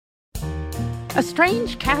A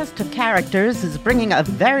strange cast of characters is bringing a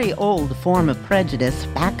very old form of prejudice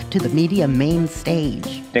back to the media main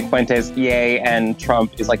stage. Nick Fuentes, Ye and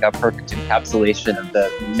Trump is like a perfect encapsulation of the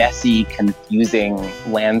messy, confusing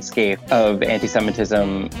landscape of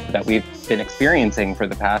anti-Semitism that we've been experiencing for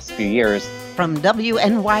the past few years. From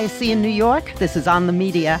WNYC in New York, this is On the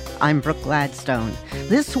Media. I'm Brooke Gladstone.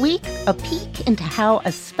 This week, a peek into how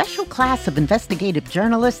a special class of investigative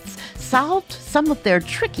journalists solved some of their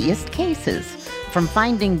trickiest cases. From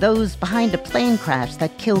finding those behind a plane crash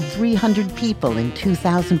that killed 300 people in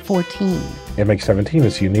 2014. MH17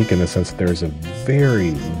 is unique in the sense that there's a very,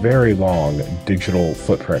 very long digital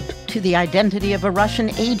footprint. To the identity of a Russian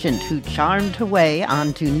agent who charmed her way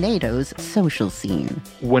onto NATO's social scene.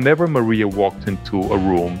 Whenever Maria walked into a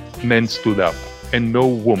room, men stood up, and no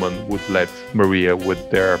woman would let Maria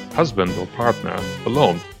with their husband or partner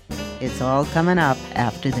alone. It's all coming up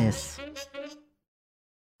after this.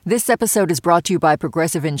 This episode is brought to you by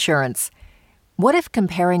Progressive Insurance. What if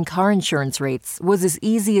comparing car insurance rates was as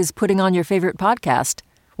easy as putting on your favorite podcast?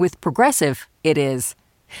 With Progressive, it is.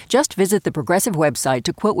 Just visit the Progressive website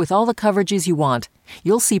to quote with all the coverages you want.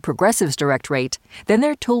 You'll see Progressive's direct rate. Then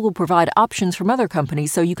their tool will provide options from other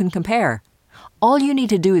companies so you can compare. All you need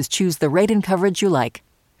to do is choose the rate and coverage you like.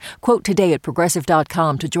 Quote today at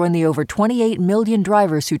Progressive.com to join the over 28 million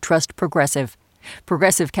drivers who trust Progressive.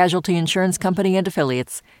 Progressive Casualty Insurance Company and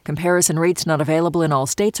Affiliates. Comparison rates not available in all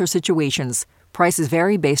states or situations. Prices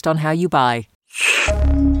vary based on how you buy.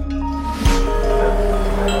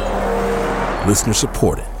 Listener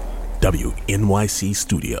supported. WNYC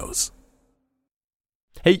Studios.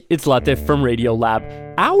 Hey, it's Latif from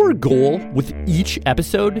Radiolab. Our goal with each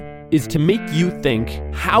episode is to make you think,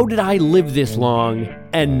 how did I live this long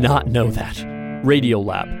and not know that?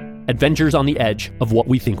 Radiolab. Adventures on the edge of what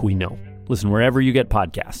we think we know. Listen wherever you get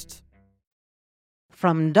podcasts.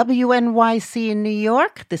 From WNYC in New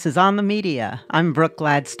York, this is On the Media. I'm Brooke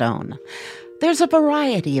Gladstone. There's a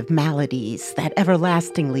variety of maladies that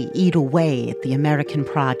everlastingly eat away at the American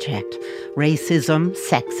project. Racism,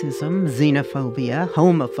 sexism, xenophobia,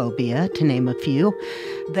 homophobia, to name a few.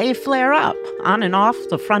 They flare up on and off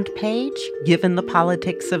the front page, given the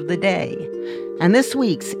politics of the day. And this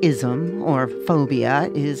week's ism, or phobia,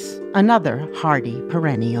 is another hardy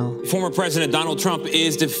perennial. Former President Donald Trump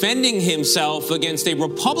is defending himself against a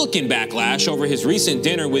Republican backlash over his recent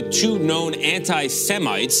dinner with two known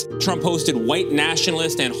anti-Semites. Trump hosted white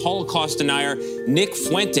nationalist and Holocaust denier Nick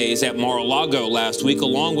Fuentes at Mar-a-Lago last week,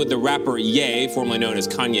 along with the rapper Ye, formerly known as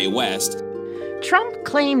Kanye West. Trump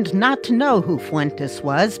claimed not to know who Fuentes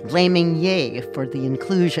was, blaming Ye for the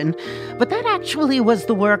inclusion, but that actually was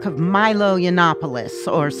the work of Milo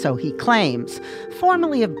Yiannopoulos, or so he claims.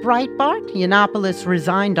 Formerly of Breitbart, Yiannopoulos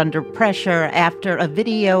resigned under pressure after a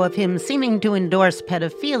video of him seeming to endorse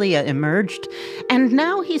pedophilia emerged, and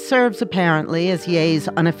now he serves apparently as Ye's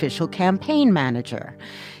unofficial campaign manager.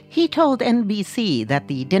 He told NBC that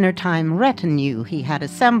the dinnertime retinue he had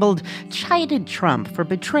assembled chided Trump for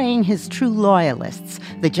betraying his true loyalists,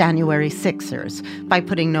 the January Sixers, by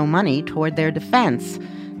putting no money toward their defense.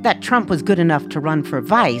 That Trump was good enough to run for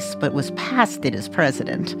vice, but was past it as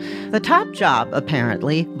president. The top job,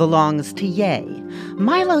 apparently, belongs to Ye.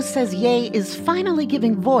 Milo says Ye is finally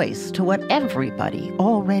giving voice to what everybody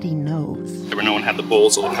already knows. No one had the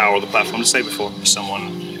balls or the power or the platform to say before. Someone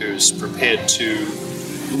who's prepared to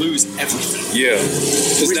lose everything. Yeah.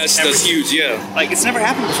 That's huge, yeah. Like, it's never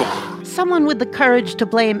happened before. Someone with the courage to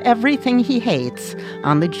blame everything he hates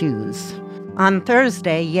on the Jews. On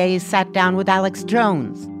Thursday, Ye sat down with Alex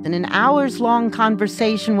Jones in an hours-long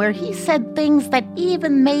conversation where he said things that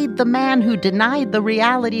even made the man who denied the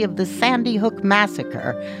reality of the Sandy Hook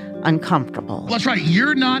massacre uncomfortable. Well, that's right.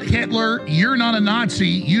 You're not Hitler. You're not a Nazi.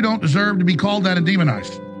 You don't deserve to be called that and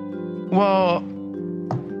demonized. Well,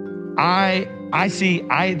 I see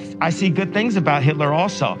good things about Hitler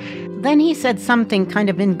also. Then he said something kind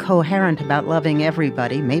of incoherent about loving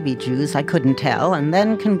everybody, maybe Jews, I couldn't tell, and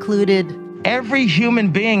then concluded, every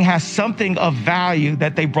human being has something of value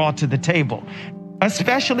that they brought to the table,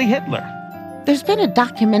 especially Hitler. There's been a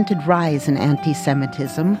documented rise in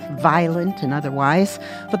anti-Semitism, violent and otherwise,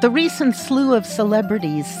 but the recent slew of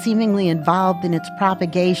celebrities seemingly involved in its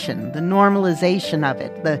propagation, the normalization of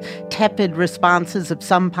it, the tepid responses of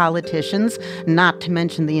some politicians, not to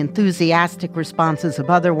mention the enthusiastic responses of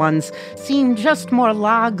other ones, seem just more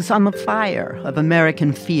logs on the fire of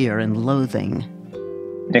American fear and loathing.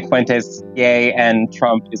 Nick Fuentes, Ye and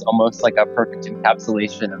Trump is almost like a perfect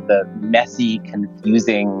encapsulation of the messy,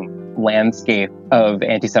 confusing landscape of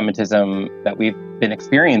anti-Semitism that we've been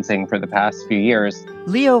experiencing for the past few years.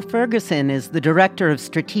 Leo Ferguson is the director of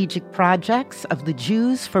strategic projects of the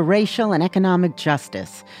Jews for Racial and Economic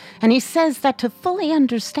Justice. And he says that to fully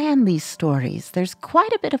understand these stories, there's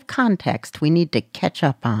quite a bit of context we need to catch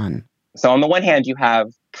up on. So on the one hand, you have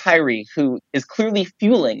Kyrie, who is clearly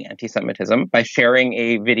fueling anti-Semitism by sharing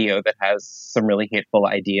a video that has some really hateful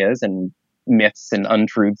ideas and myths and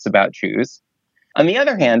untruths about Jews. On the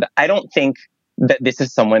other hand, I don't think that this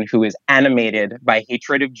is someone who is animated by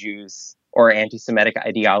hatred of Jews or anti-Semitic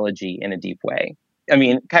ideology in a deep way. I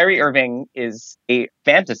mean, Kyrie Irving is a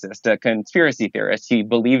fantasist, a conspiracy theorist. He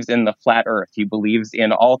believes in the flat earth. He believes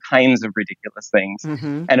in all kinds of ridiculous things.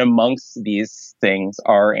 Mm-hmm. And amongst these things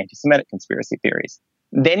are anti-Semitic conspiracy theories.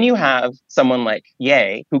 Then you have someone like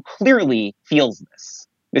Ye, who clearly feels this.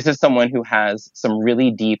 This is someone who has some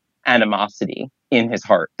really deep animosity in his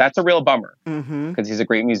heart. That's a real bummer because he's a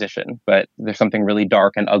great musician, but there's something really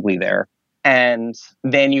dark and ugly there. And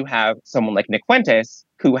then you have someone like Nick Fuentes,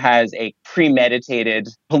 who has a premeditated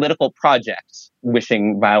political project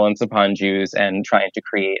wishing violence upon Jews and trying to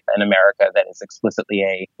create an America that is explicitly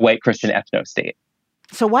a white Christian ethno-state.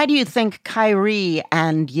 So why do you think Kyrie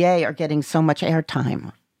and Ye are getting so much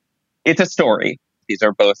airtime? It's a story. These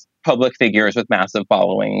are both public figures with massive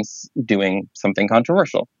followings doing something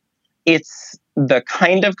controversial. It's the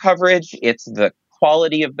kind of coverage, it's the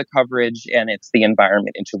quality of the coverage, and it's the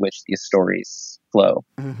environment into which these stories flow.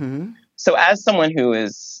 Mm-hmm. So as someone who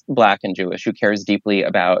is Black and Jewish, who cares deeply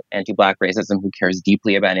about anti-Black racism, who cares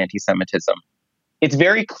deeply about anti-Semitism, it's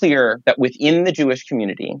very clear that within the Jewish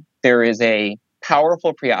community, there is a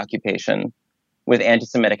powerful preoccupation with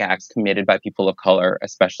anti-Semitic acts committed by people of color,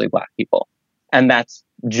 especially Black people. And that's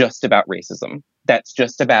just about racism. That's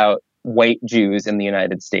just about white Jews in the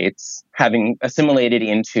United States having assimilated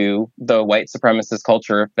into the white supremacist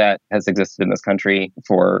culture that has existed in this country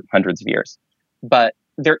for hundreds of years. But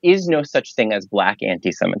there is no such thing as Black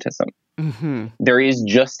anti-Semitism. Mm-hmm. There is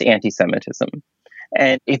just anti-Semitism.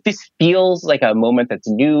 And if this feels like a moment that's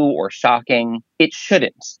new or shocking, it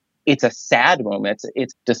shouldn't. It's a sad moment.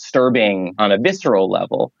 It's disturbing on a visceral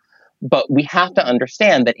level. But we have to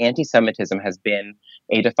understand that anti-Semitism has been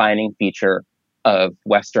a defining feature of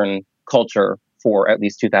Western culture for at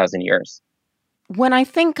least 2,000 years. When I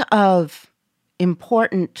think of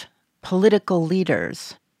important political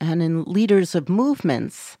leaders and in leaders of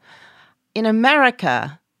movements, in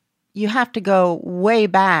America, you have to go way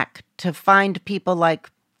back to find people like,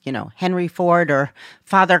 Henry Ford or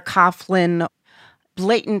Father Coughlin,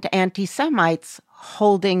 blatant anti-Semites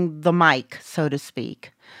holding the mic, so to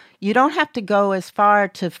speak. You don't have to go as far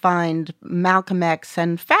to find Malcolm X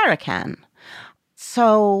and Farrakhan.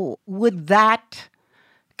 So would that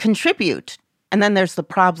contribute? And then there's the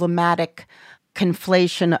problematic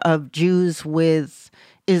conflation of Jews with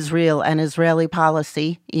Israel and Israeli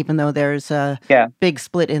policy, even though there's a big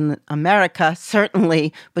split in America,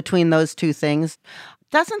 certainly between those two things.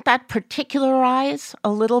 Doesn't that particularize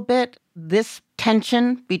a little bit this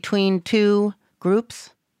tension between two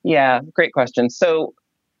groups? Yeah, great question. So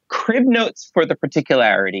crib notes for the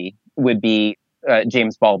particularity would be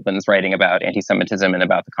James Baldwin's writing about anti-Semitism and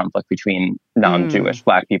about the conflict between non-Jewish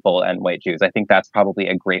Black people and white Jews. I think that's probably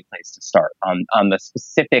a great place to start on the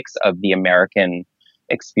specifics of the American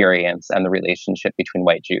experience and the relationship between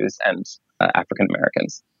white Jews and African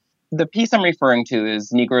Americans. The piece I'm referring to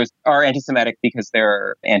is Negroes are anti-Semitic because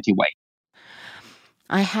they're anti-white.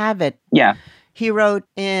 I have it. Yeah. He wrote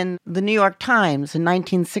in the New York Times in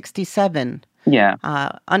 1967,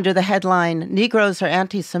 under the headline, Negroes are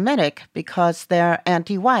anti-Semitic because they're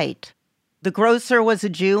anti-white. The grocer was a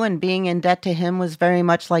Jew, and being in debt to him was very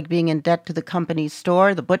much like being in debt to the company's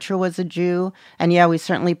store. The butcher was a Jew, and we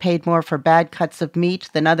certainly paid more for bad cuts of meat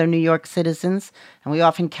than other New York citizens, and we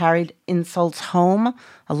often carried insults home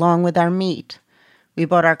along with our meat. We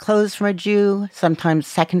bought our clothes from a Jew, sometimes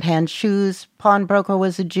secondhand shoes. Pawnbroker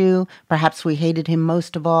was a Jew. Perhaps we hated him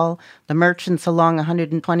most of all. The merchants along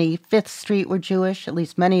 125th Street were Jewish. At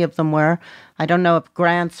least many of them were. I don't know if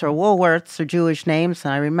Grants or Woolworths are Jewish names,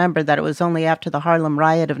 and I remember that it was only after the Harlem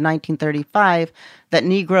Riot of 1935 that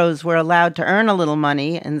Negroes were allowed to earn a little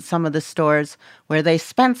money in some of the stores where they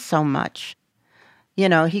spent so much.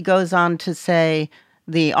 He goes on to say,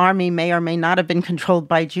 the army may or may not have been controlled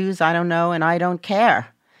by Jews, I don't know, and I don't care.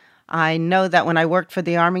 I know that when I worked for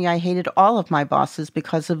the army, I hated all of my bosses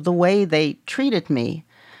because of the way they treated me.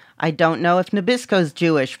 I don't know if Nabisco's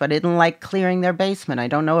Jewish, but I didn't like clearing their basement. I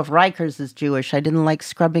don't know if Rikers is Jewish. I didn't like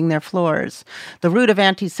scrubbing their floors. The root of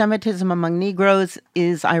anti-Semitism among Negroes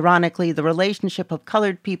is, ironically, the relationship of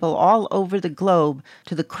colored people all over the globe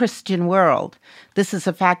to the Christian world. This is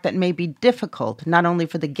a fact that may be difficult, not only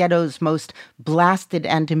for the ghetto's most blasted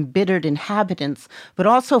and embittered inhabitants, but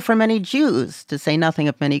also for many Jews, to say nothing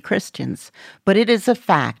of many Christians. But it is a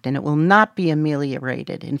fact, and it will not be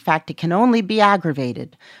ameliorated. In fact, it can only be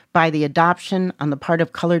aggravated by the adoption on the part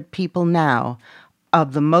of colored people now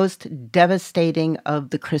of the most devastating of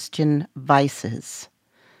the Christian vices.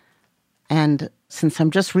 And since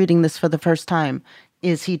I'm just reading this for the first time,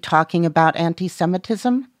 is he talking about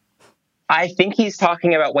anti-Semitism? I think he's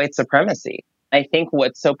talking about white supremacy. I think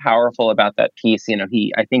what's so powerful about that piece,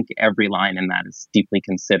 I think every line in that is deeply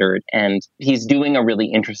considered. And he's doing a really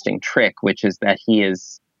interesting trick, which is that he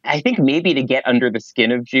is, I think maybe to get under the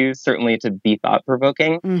skin of Jews, certainly to be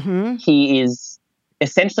thought-provoking, he is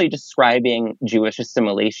essentially describing Jewish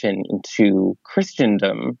assimilation into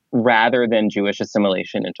Christendom rather than Jewish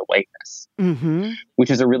assimilation into whiteness, which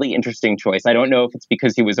is a really interesting choice. I don't know if it's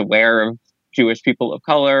because he was aware of Jewish people of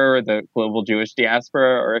color, or the global Jewish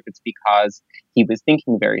diaspora, or if it's because he was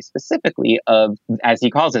thinking very specifically of, as he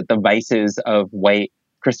calls it, the vices of white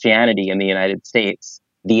Christianity in the United States,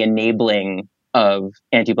 the enabling of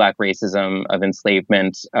anti-Black racism, of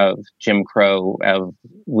enslavement, of Jim Crow, of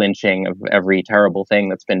lynching, of every terrible thing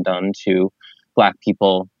that's been done to Black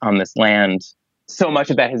people on this land. So much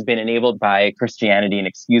of that has been enabled by Christianity and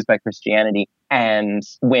excused by Christianity. And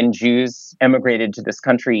when Jews emigrated to this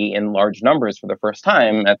country in large numbers for the first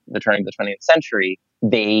time at the turn of the 20th century,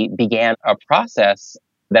 they began a process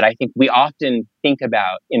that I think we often think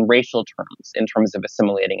about in racial terms, in terms of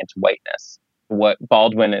assimilating into whiteness. What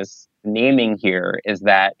Baldwin is naming here is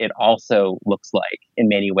that it also looks like, in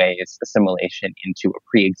many ways, assimilation into a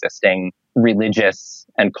pre-existing religious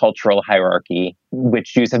and cultural hierarchy,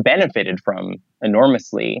 which Jews have benefited from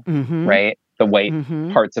enormously, right? The white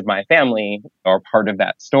parts of my family are part of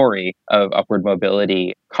that story of upward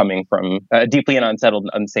mobility coming from a deeply unsettled,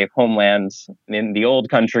 unsafe homeland in the old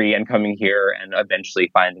country and coming here and eventually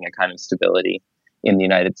finding a kind of stability in the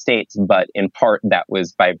United States. But in part, that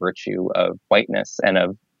was by virtue of whiteness and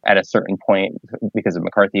of, at a certain point, because of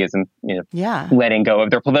McCarthyism, letting go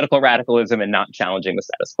of their political radicalism and not challenging the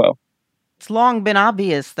status quo. It's long been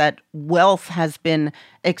obvious that wealth has been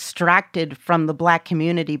extracted from the Black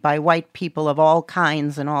community by white people of all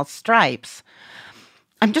kinds and all stripes.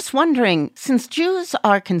 I'm just wondering, since Jews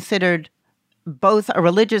are considered both a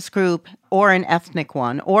religious group or an ethnic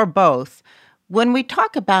one, or both, when we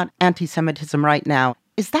talk about anti-Semitism right now,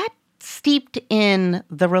 is that steeped in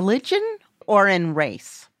the religion or in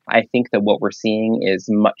race? I think that what we're seeing is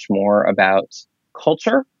much more about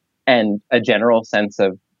culture and a general sense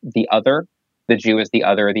of the other. The Jew is the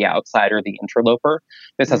other, the outsider, the interloper.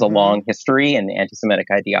 This has a long history in anti-Semitic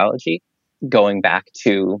ideology, going back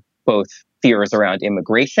to both fears around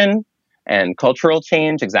immigration and cultural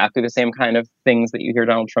change, exactly the same kind of things that you hear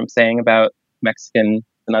Donald Trump saying about Mexican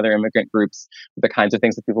and other immigrant groups, the kinds of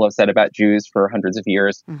things that people have said about Jews for hundreds of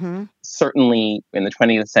years. Certainly in the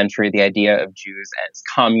 20th century, the idea of Jews as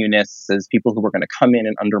communists, as people who were going to come in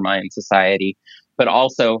and undermine society, but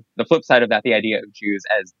also the flip side of that, the idea of Jews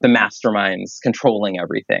as the masterminds controlling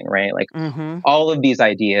everything, right? Like all of these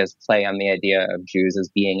ideas play on the idea of Jews as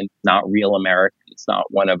being not real Americans, not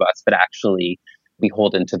one of us, but actually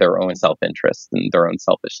beholden to their own self-interest and their own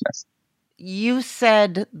selfishness. You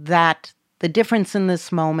said that the difference in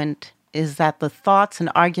this moment is that the thoughts and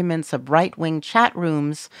arguments of right-wing chat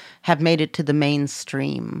rooms have made it to the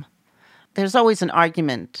mainstream. There's always an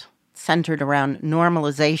argument centered around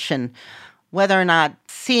normalization, whether or not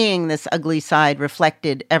seeing this ugly side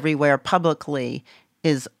reflected everywhere publicly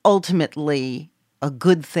is ultimately a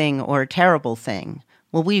good thing or a terrible thing.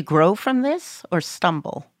 Will we grow from this or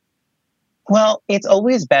stumble? Well, it's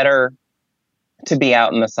always better to be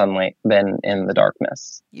out in the sunlight than in the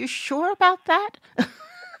darkness. You sure about that?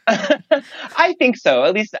 I think so.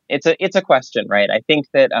 At least it's a question, right? I think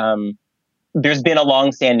that there's been a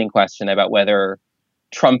long-standing question about whether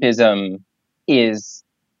Trumpism is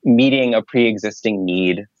meeting a pre-existing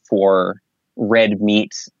need for red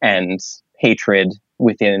meat and hatred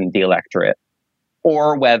within the electorate,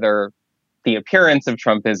 or whether the appearance of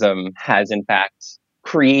Trumpism has in fact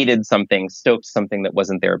created something, stoked something that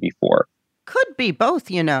wasn't there before. Could be both,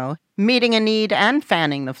 meeting a need and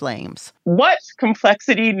fanning the flames. What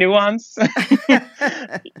complexity, nuance?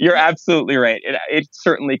 You're absolutely right. It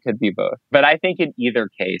certainly could be both. But I think in either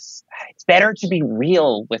case, it's better to be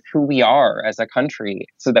real with who we are as a country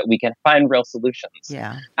so that we can find real solutions.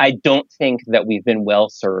 Yeah. I don't think that we've been well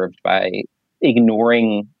served by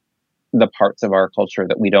ignoring the parts of our culture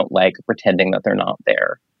that we don't like, pretending that they're not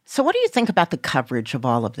there. So what do you think about the coverage of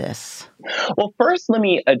all of this? Well, first, let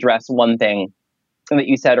me address one thing that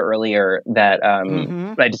you said earlier that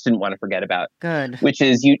I just didn't want to forget about. Good. Which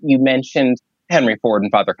is you mentioned Henry Ford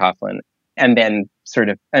and Father Coughlin, and then sort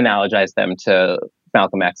of analogized them to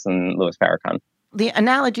Malcolm X and Louis Farrakhan. The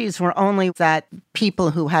analogies were only that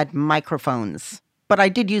people who had microphones, but I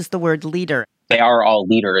did use the word leader. They are all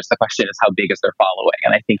leaders. The question is, how big is their following?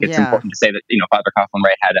 And I think it's important to say that, Father Coughlin,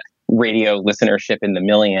 right, had a radio listenership in the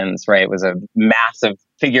millions, right, was a massive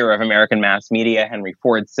figure of American mass media. Henry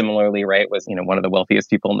Ford, similarly, right, was, one of the wealthiest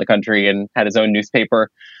people in the country and had his own newspaper.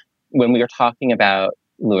 When we are talking about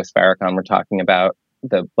Louis Farrakhan, we're talking about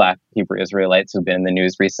the Black Hebrew Israelites who've been in the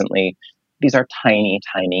news recently. These are tiny,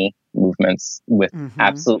 tiny movements with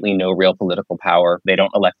absolutely no real political power. They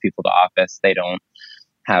don't elect people to office. They don't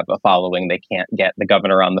have a following. They can't get the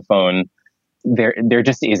governor on the phone. There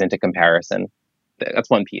just isn't a comparison.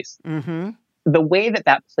 That's one piece. The way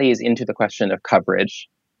that plays into the question of coverage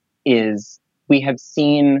is we have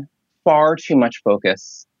seen far too much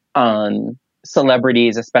focus on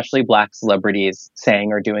celebrities, especially Black celebrities,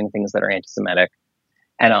 saying or doing things that are anti-Semitic,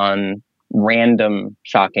 and on random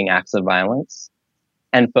shocking acts of violence,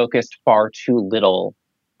 and focused far too little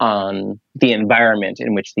on the environment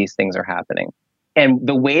in which these things are happening. And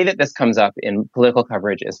the way that this comes up in political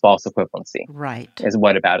coverage is false equivalency. Right. Is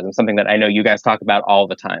whataboutism, something that I know you guys talk about all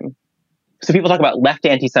the time. So people talk about left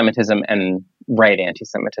anti-Semitism and right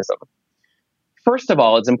anti-Semitism. First of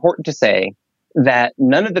all, it's important to say that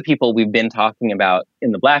none of the people we've been talking about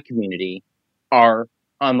in the Black community are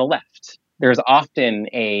on the left. There's often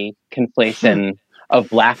a conflation of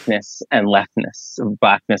Blackness and leftness, of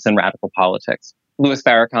Blackness and radical politics. Louis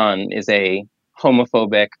Farrakhan is a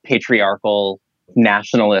homophobic, patriarchal,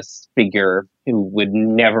 nationalist figure who would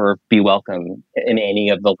never be welcome in any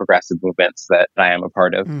of the progressive movements that I am a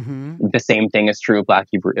part of. The same thing is true of Black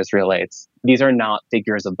Hebrew Israelites. These are not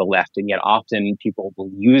figures of the left, and yet often people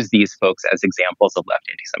will use these folks as examples of left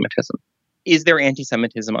anti-Semitism. Is there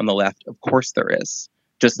anti-Semitism on the left? Of course there is.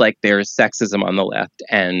 Just like there's sexism on the left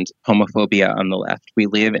and homophobia on the left. We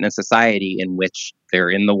live in a society in which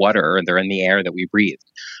they're in the water or they're in the air that we breathe.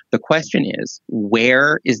 The question is,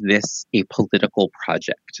 where is this a political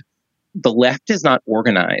project? The left is not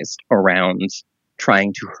organized around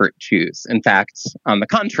trying to hurt Jews. In fact, on the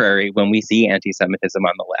contrary, when we see anti-Semitism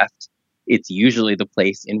on the left, it's usually the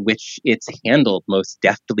place in which it's handled most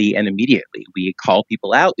deftly and immediately. We call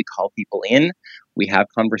people out, we call people in, we have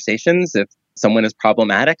conversations. If someone is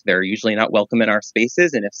problematic, they're usually not welcome in our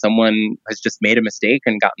spaces. And if someone has just made a mistake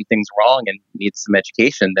and gotten things wrong and needs some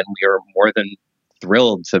education, then we are more than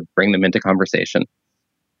thrilled to bring them into conversation.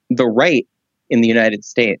 The right in the United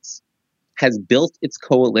States has built its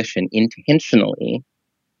coalition intentionally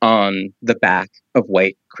on the back of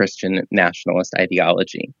white Christian nationalist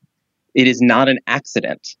ideology. It is not an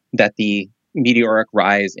accident that the meteoric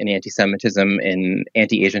rise in anti-Semitism, in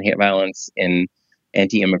anti-Asian hate violence, in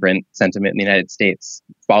anti-immigrant sentiment in the United States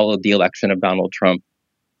followed the election of Donald Trump.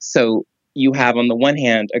 So you have, on the one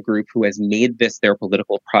hand, a group who has made this their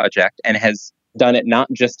political project and has done it not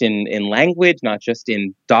just in language, not just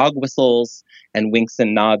in dog whistles and winks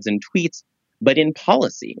and nods and tweets, but in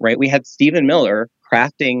policy, right? We had Stephen Miller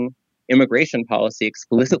crafting immigration policy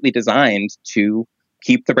explicitly designed to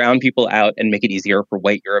keep the brown people out and make it easier for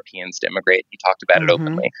white Europeans to immigrate. He talked about it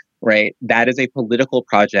openly, right? That is a political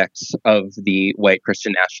project of the white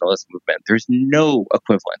Christian nationalist movement. There's no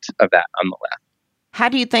equivalent of that on the left. How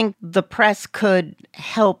do you think the press could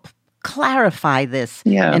help clarify this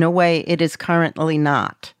in a way it is currently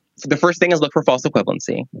not? So the first thing is look for false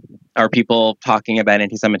equivalency. Are people talking about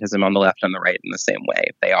anti-Semitism on the left and the right in the same way?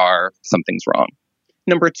 If they are, something's wrong.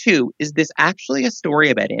 Number two, is this actually a story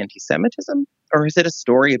about anti-Semitism? Or is it a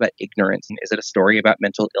story about ignorance? Is it a story about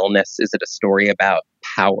mental illness? Is it a story about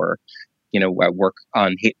power? You know, I work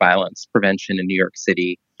on hate violence prevention in New York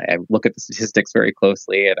City. I look at the statistics very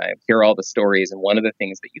closely and I hear all the stories. And one of the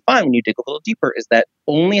things that you find when you dig a little deeper is that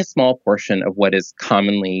only a small portion of what is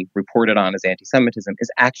commonly reported on as anti-Semitism is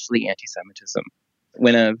actually anti-Semitism.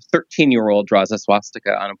 When a 13-year-old draws a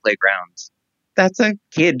swastika on a playground, that's a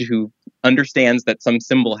kid who understands that some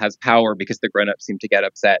symbol has power because the grown-ups seem to get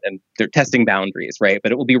upset and they're testing boundaries, right?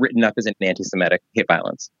 But it will be written up as an anti-Semitic hate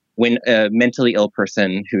violence. When a mentally ill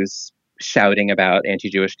person who's shouting about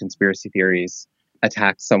anti-Jewish conspiracy theories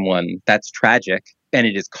attacks someone, that's tragic. And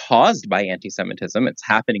it is caused by anti-Semitism. It's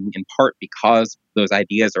happening in part because those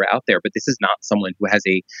ideas are out there. But this is not someone who has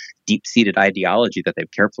a deep-seated ideology that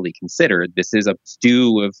they've carefully considered. This is a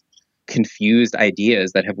stew of confused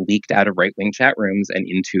ideas that have leaked out of right-wing chat rooms and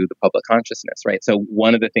into the public consciousness, right? So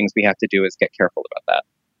one of the things we have to do is get careful about that.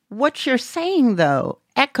 What you're saying, though,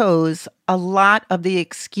 echoes a lot of the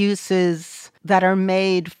excuses that are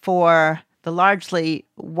made for the largely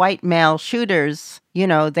white male shooters. You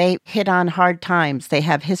know, they hit on hard times. They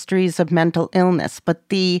have histories of mental illness. But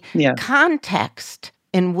the context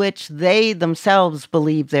in which they themselves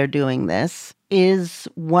believe they're doing this is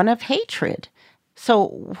one of hatred.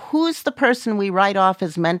 So who's the person we write off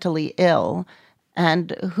as mentally ill?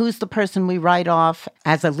 And who's the person we write off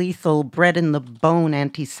as a lethal, bred-in-the-bone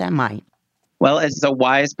anti-Semite? Well, as a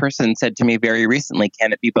wise person said to me very recently,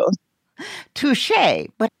 can it be both? Touché.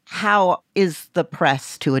 But how is the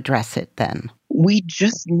press to address it then? We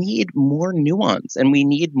just need more nuance, and we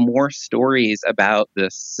need more stories about the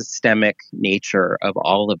systemic nature of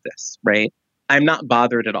all of this, right? I'm not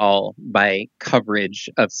bothered at all by coverage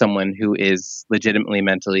of someone who is legitimately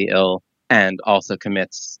mentally ill and also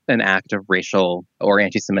commits an act of racial or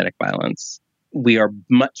anti-Semitic violence. We are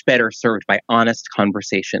much better served by honest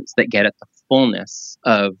conversations that get at the fullness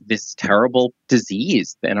of this terrible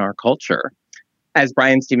disease in our culture. As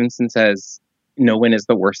Brian Stevenson says, no one is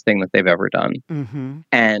the worst thing that they've ever done. Mm-hmm.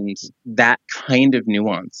 And that kind of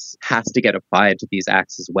nuance has to get applied to these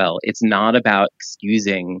acts as well. It's not about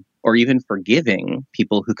excusing or even forgiving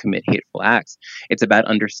people who commit hateful acts. It's about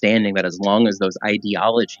understanding that as long as those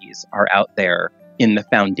ideologies are out there in the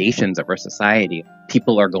foundations of our society,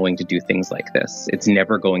 people are going to do things like this. It's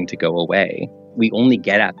never going to go away. We only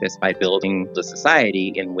get at this by building the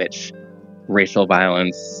society in which racial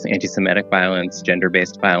violence, anti-Semitic violence,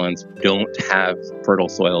 gender-based violence don't have fertile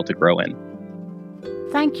soil to grow in.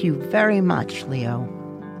 Thank you very much, Leo.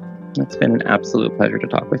 It's been an absolute pleasure to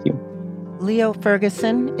talk with you. Leo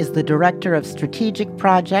Ferguson is the Director of Strategic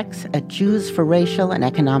Projects at Jews for Racial and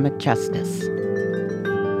Economic Justice.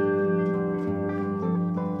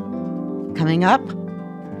 Coming up,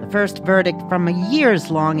 the first verdict from a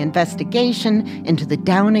years-long investigation into the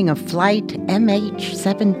downing of flight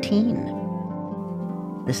MH17.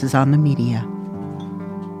 This is On the Media.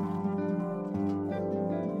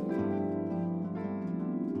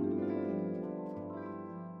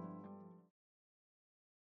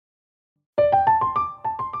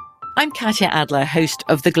 I'm Katya Adler, host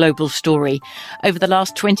of The Global Story. Over the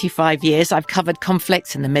last 25 years, I've covered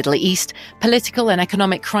conflicts in the Middle East, political and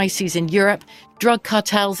economic crises in Europe, drug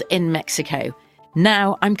cartels in Mexico.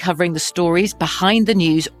 Now I'm covering the stories behind the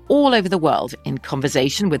news all over the world in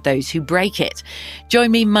conversation with those who break it. Join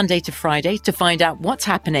me Monday to Friday to find out what's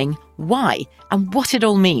happening, why, and what it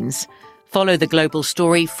all means. Follow The Global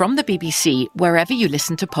Story from the BBC wherever you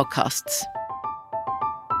listen to podcasts.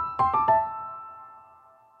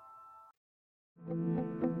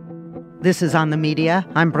 This is On the Media.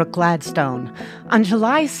 I'm Brooke Gladstone. On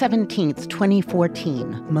July 17th,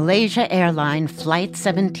 2014, Malaysia Airline Flight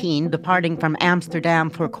 17, departing from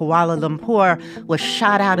Amsterdam for Kuala Lumpur, was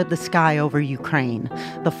shot out of the sky over Ukraine.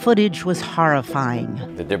 The footage was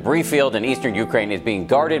horrifying. The debris field in eastern Ukraine is being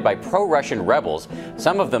guarded by pro-Russian rebels,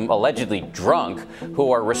 some of them allegedly drunk,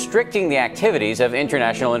 who are restricting the activities of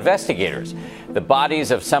international investigators. The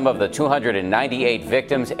bodies of some of the 298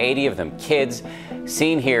 victims, 80 of them kids,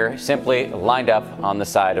 seen here simply lined up on the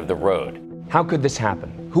side of the road. How could this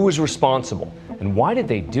happen? Who was responsible? And why did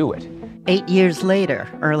they do it? 8 years later,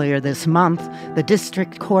 earlier this month, the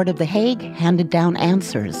District Court of The Hague handed down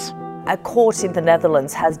answers. A court in the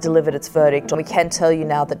Netherlands has delivered its verdict. We can tell you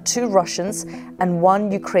now that 2 Russians and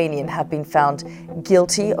 1 Ukrainian have been found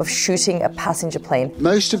guilty of shooting a passenger plane.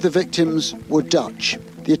 Most of the victims were Dutch.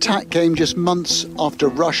 The attack came just months after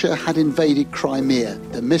Russia had invaded Crimea.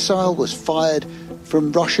 The missile was fired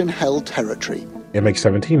from Russian-held territory.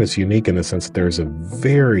 MH17 is unique in the sense that there's a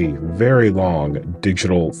very, very long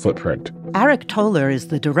digital footprint. Arik Toler is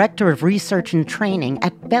the Director of Research and Training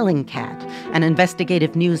at Bellingcat, an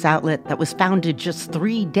investigative news outlet that was founded just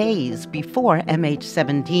 3 days before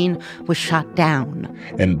MH17 was shot down.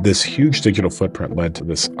 And this huge digital footprint led to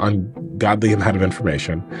this ungodly amount of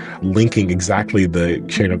information linking exactly the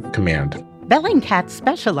chain of command. Bellingcat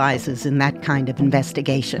specializes in that kind of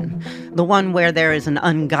investigation, the one where there is an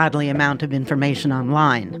ungodly amount of information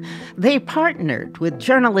online. They partnered with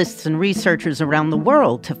journalists and researchers around the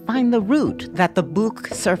world to find the route that the Buk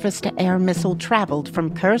surface-to-air missile traveled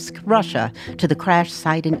from Kursk, Russia, to the crash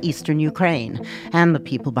site in eastern Ukraine, and the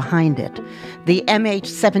people behind it. The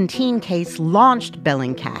MH17 case launched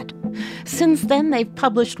Bellingcat, Since then, they've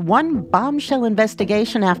published one bombshell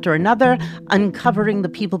investigation after another, uncovering the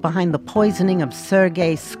people behind the poisoning of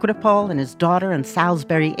Sergei Skripal and his daughter in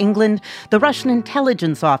Salisbury, England, the Russian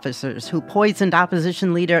intelligence officers who poisoned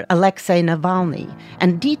opposition leader Alexei Navalny,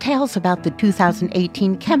 and details about the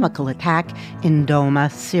 2018 chemical attack in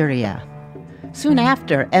Douma, Syria. Soon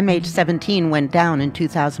after MH17 went down in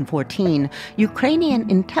 2014, Ukrainian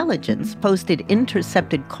intelligence posted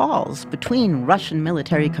intercepted calls between Russian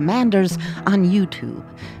military commanders on YouTube.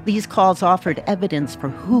 These calls offered evidence for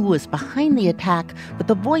who was behind the attack, but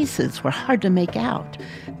the voices were hard to make out.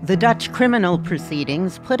 The Dutch criminal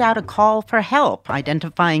proceedings put out a call for help,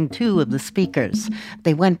 identifying two of the speakers.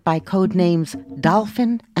 They went by code names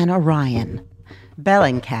Dolphin and Orion.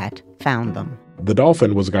 Bellingcat found them. The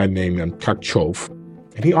Dolphin was a guy named Tkachov,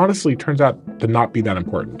 and he honestly turns out to not be that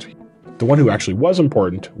important. The one who actually was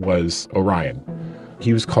important was Orion.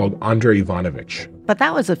 He was called Andrei Ivanovich. But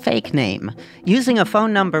that was a fake name. Using a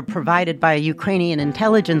phone number provided by Ukrainian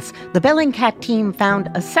intelligence, the Bellingcat team found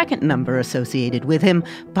a second number associated with him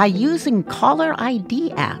by using caller ID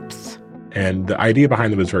apps. And the idea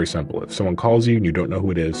behind them is very simple. If someone calls you and you don't know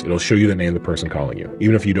who it is, it'll show you the name of the person calling you,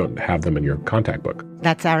 even if you don't have them in your contact book.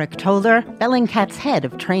 That's Eric Toller, Bellingcat's head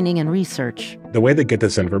of training and research. The way they get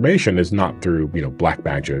this information is not through, black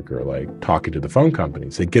magic or talking to the phone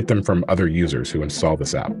companies. They get them from other users who install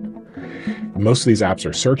this app. Most of these apps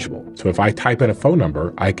are searchable. So if I type in a phone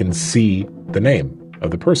number, I can see the name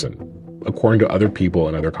of the person according to other people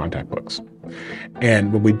in other contact books.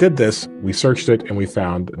 And when we did this, we searched it and we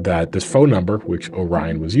found that this phone number, which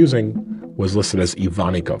Orion was using, was listed as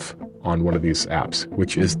Ivanikov on one of these apps,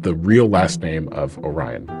 which is the real last name of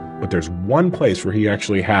Orion. But there's one place where he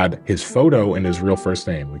actually had his photo and his real first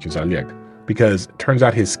name, which is Oleg, because it turns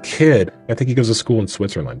out his kid, I think he goes to school in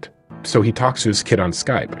Switzerland. So he talks to his kid on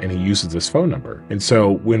Skype and he uses this phone number. And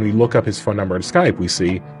so when we look up his phone number on Skype, we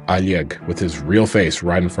see Oleg with his real face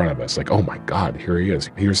right in front of us. Like, oh my God, here he is.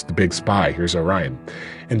 Here's the big spy. Here's Orion.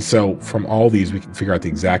 And so from all these, we can figure out the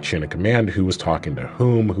exact chain of command, who was talking to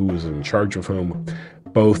whom, who was in charge of whom,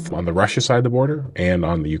 both on the Russia side of the border and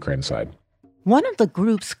on the Ukraine side. One of the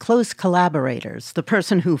group's close collaborators, the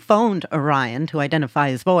person who phoned Orion to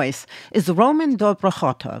identify his voice, is Roman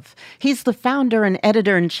Dobrokhotov. He's the founder and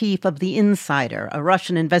editor-in-chief of The Insider, a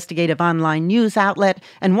Russian investigative online news outlet,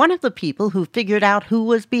 and one of the people who figured out who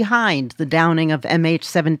was behind the downing of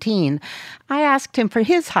MH17. I asked him for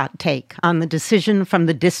his hot take on the decision from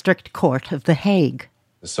the District Court of The Hague.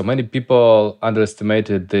 So many people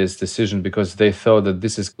underestimated this decision because they thought that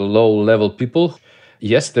this is low-level people.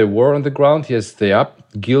 Yes, they were on the ground. Yes, they are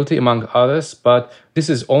guilty, among others, but this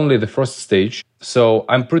is only the first stage. So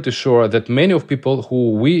I'm pretty sure that many of people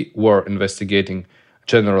who we were investigating,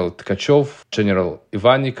 General Tkachov, General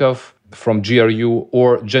Ivanikov from GRU,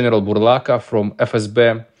 or General Burlaka from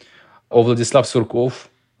FSB, or Vladislav Surkov,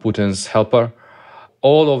 Putin's helper,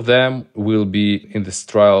 all of them will be in this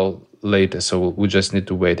trial later, so we just need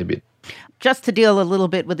to wait a bit. Just to deal a little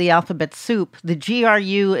bit with the alphabet soup, the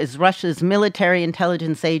GRU is Russia's military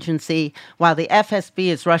intelligence agency, while the FSB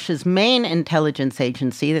is Russia's main intelligence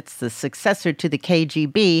agency. That's the successor to the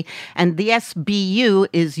KGB. And the SBU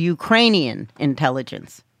is Ukrainian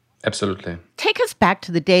intelligence. Absolutely. Take us back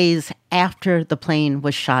to the days after the plane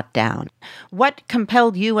was shot down. What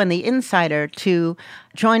compelled you and the Insider to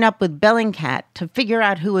join up with Bellingcat to figure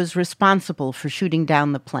out who was responsible for shooting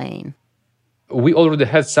down the plane? We already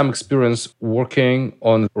had some experience working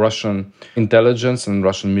on Russian intelligence and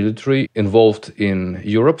Russian military involved in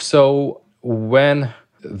Europe. So when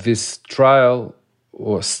this trial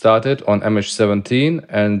was started on MH17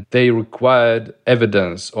 and they required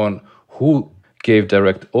evidence on who gave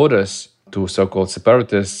direct orders to so-called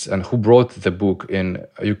separatists and who brought the book in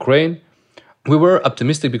Ukraine, we were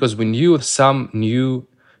optimistic because we knew some new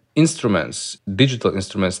instruments, digital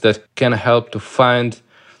instruments, that can help to find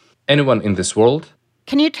anyone in this world.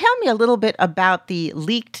 Can you tell me a little bit about the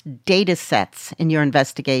leaked data sets in your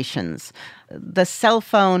investigations, the cell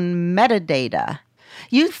phone metadata?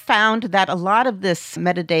 You found that a lot of this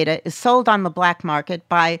metadata is sold on the black market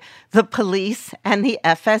by the police and the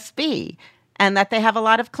FSB, and that they have a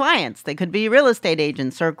lot of clients. They could be real estate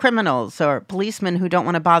agents or criminals or policemen who don't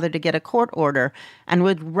want to bother to get a court order and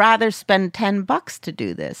would rather spend $10 to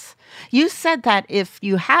do this. You said that if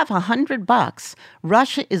you have $100,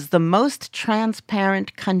 Russia is the most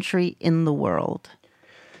transparent country in the world.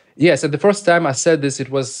 Yes, at the first time I said this,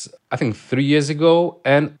 it was, I think, 3 years ago.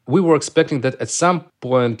 And we were expecting that at some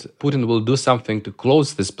point Putin will do something to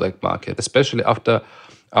close this black market, especially after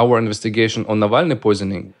our investigation on Navalny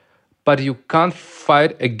poisoning. But you can't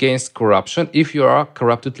fight against corruption if you are a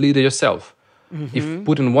corrupted leader yourself. If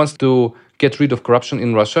Putin wants to get rid of corruption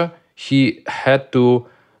in Russia, he had to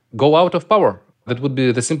go out of power. That would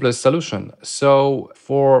be the simplest solution. So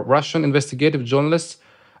for Russian investigative journalists,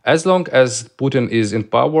 as long as Putin is in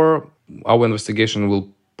power, our investigation will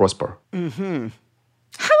prosper.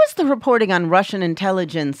 How has the reporting on Russian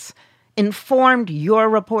intelligence informed your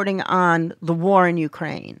reporting on the war in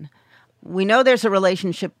Ukraine? We know there's a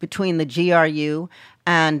relationship between the GRU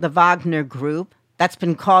and the Wagner Group. That's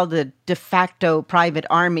been called the de facto private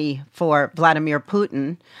army for Vladimir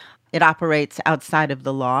Putin. It operates outside of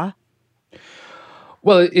the law.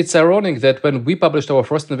 Well, it's ironic that when we published our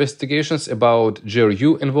first investigations about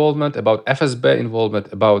GRU involvement, about FSB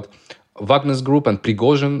involvement, about Wagner's group and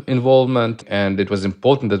Prigozhin involvement, and it was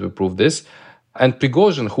important that we prove this, and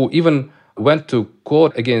Prigozhin, who even went to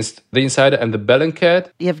court against the insider and the Bellingcat.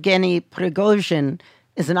 Yevgeny Prigozhin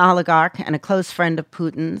is an oligarch and a close friend of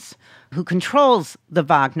Putin's who controls the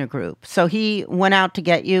Wagner Group. So he went out to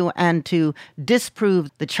get you and to disprove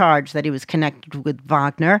the charge that he was connected with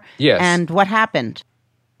Wagner. Yes. And what happened?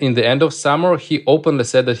 In the end of summer, he openly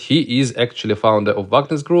said that he is actually founder of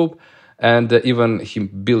Wagner's group, and even he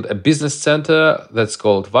built a business center that's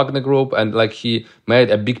called Wagner Group, and he made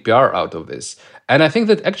a big PR out of this. And I think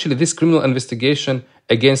that actually this criminal investigation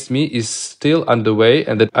against me is still underway,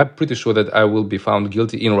 and that I'm pretty sure that I will be found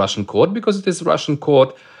guilty in Russian court because it is Russian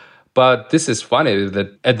court. But this is funny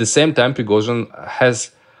that at the same time, Prigozhin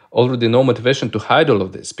has already no motivation to hide all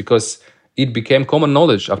of this because it became common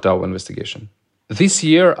knowledge after our investigation. This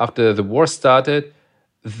year, after the war started,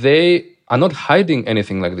 they are not hiding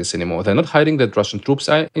anything like this anymore. They're not hiding that Russian troops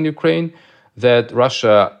are in Ukraine, that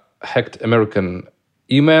Russia hacked American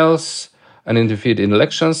emails and interfered in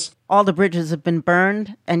elections. All the bridges have been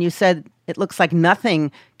burned, and you said it looks like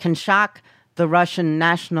nothing can shock the Russian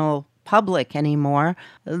national public anymore.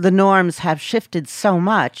 The norms have shifted so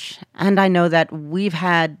much, and I know that we've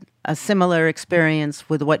had a similar experience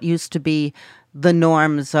with what used to be the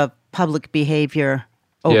norms of public behavior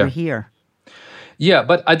over here. Yeah,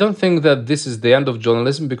 but I don't think that this is the end of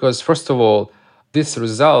journalism because, first of all, this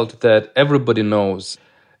result that everybody knows,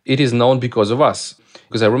 it is known because of us.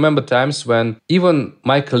 Because I remember times when even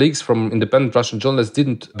my colleagues from independent Russian journalists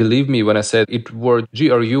didn't believe me when I said it were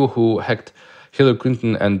GRU who hacked Hillary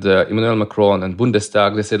Clinton and Emmanuel Macron and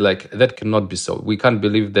Bundestag. They said, that cannot be so. We can't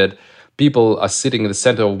believe that people are sitting in the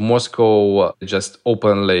center of Moscow just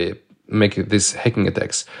openly making these hacking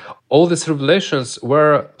attacks. All these revelations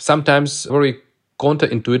were sometimes very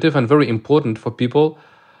counterintuitive and very important for people.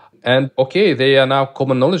 And okay, they are now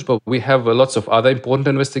common knowledge, but we have lots of other important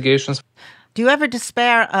investigations. Do you ever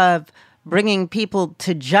despair of bringing people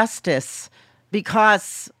to justice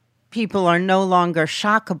because people are no longer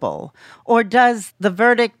shockable? Or does the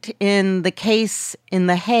verdict in the case in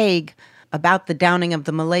The Hague about the downing of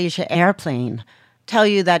the Malaysia airplane tell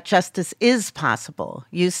you that justice is possible?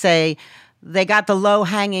 You say they got the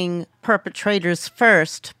low-hanging perpetrators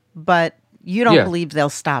first, but you don't believe they'll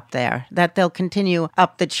stop there, that they'll continue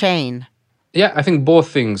up the chain. Yeah, I think both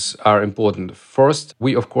things are important. First,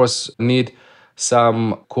 we, of course, need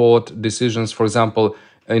some court decisions. For example,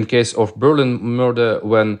 in case of Berlin murder,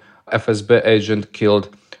 when FSB agent killed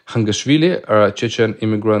Khangashvili, a Chechen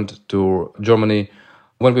immigrant to Germany,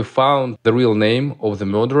 when we found the real name of the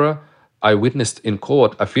murderer, I witnessed in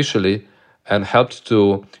court officially and helped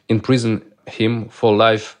to imprison him for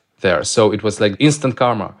life there. So it was like instant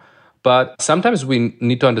karma. But sometimes we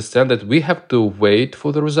need to understand that we have to wait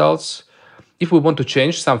for the results. If we want to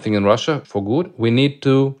change something in Russia for good, we need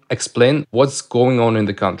to explain what's going on in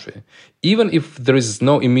the country. Even if there is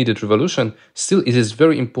no immediate revolution, still it is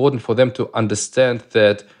very important for them to understand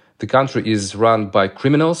that the country is run by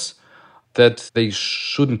criminals, that they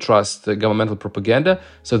shouldn't trust the governmental propaganda.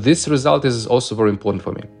 So this result is also very important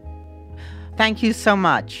for me. Thank you so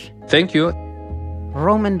much. Thank you.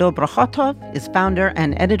 Roman Dobrokhotov is founder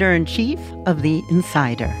and editor-in-chief of The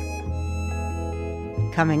Insider.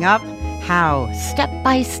 Coming up, how, step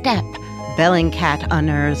by step, Bellingcat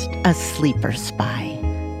unearthed a sleeper spy.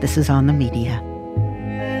 This is On the Media.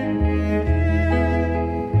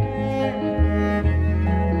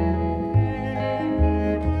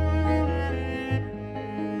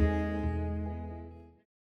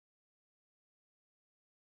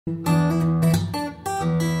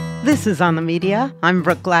 This is On the Media. I'm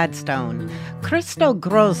Brooke Gladstone. Christo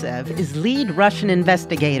Grozev is lead Russian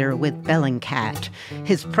investigator with Bellingcat.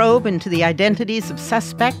 His probe into the identities of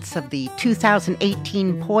suspects of the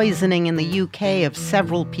 2018 poisoning in the UK of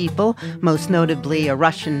several people, most notably a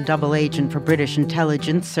Russian double agent for British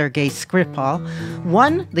intelligence, Sergei Skripal,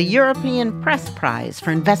 won the European Press Prize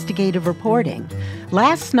for investigative reporting.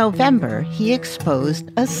 Last November, he exposed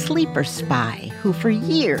a sleeper spy who for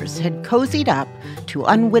years had cozied up to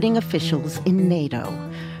unwitting officials in NATO.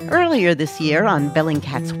 Earlier this year on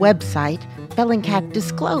Bellingcat's website, Bellingcat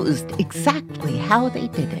disclosed exactly how they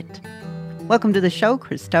did it. Welcome to the show,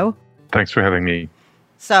 Christo. Thanks for having me.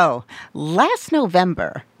 So, last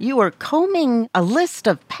November, you were combing a list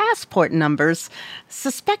of passport numbers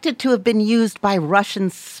suspected to have been used by Russian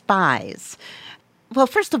spies. Well,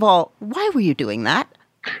 first of all, why were you doing that?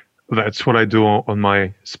 That's what I do on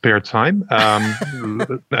my spare time.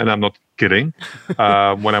 And I'm not kidding.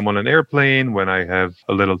 When I'm on an airplane, when I have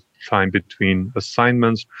a little time between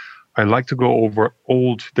assignments, I like to go over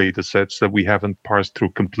old data sets that we haven't parsed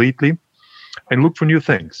through completely and look for new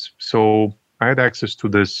things. So I had access to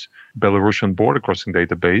this Belarusian border crossing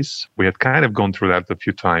database. We had kind of gone through that a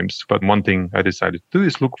few times, but one thing I decided to do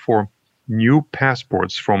is look for new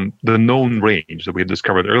passports from the known range that we had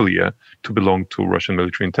discovered earlier to belong to Russian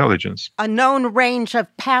military intelligence. A known range of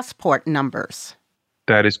passport numbers.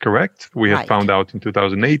 That is correct. We had found out in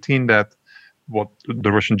 2018 that what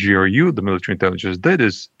the Russian GRU, the military intelligence, did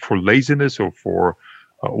is for laziness or for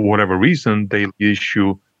whatever reason, they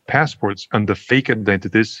issue passports under fake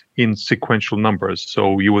identities in sequential numbers.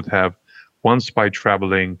 So you would have one spy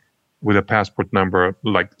traveling with a passport number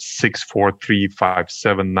like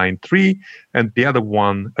 6435793, and the other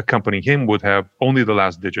one accompanying him would have only the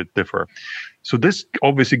last digit differ. So this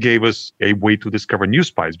obviously gave us a way to discover new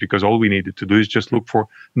spies, because all we needed to do is just look for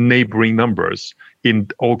neighboring numbers in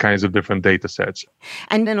all kinds of different data sets.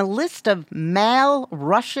 And in a list of male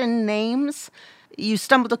Russian names, you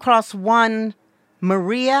stumbled across one,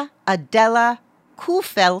 Maria Adela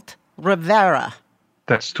Kufelt Rivera.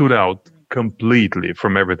 That stood out completely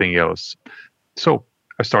from everything else. So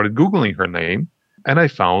I started Googling her name, and I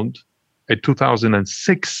found a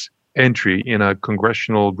 2006 entry in a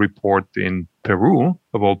congressional report in Peru,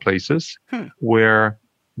 of all places, where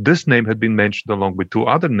this name had been mentioned along with two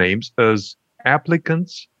other names as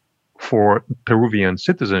applicants for Peruvian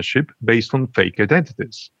citizenship based on fake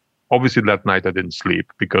identities. Obviously, that night I didn't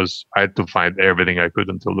sleep because I had to find everything I could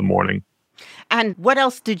until the morning. And what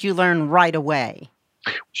else did you learn right away?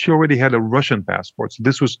 She already had a Russian passport. So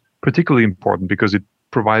this was particularly important because it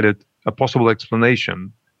provided a possible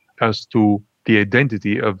explanation as to the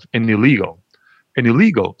identity of an illegal. An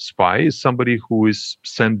illegal spy is somebody who is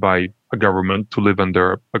sent by a government to live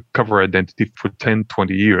under a cover identity for 10,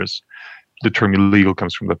 20 years. The term illegal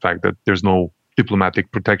comes from the fact that there's no diplomatic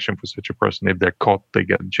protection for such a person. If they're caught, they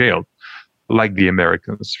get jailed, like the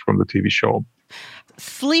Americans from the TV show.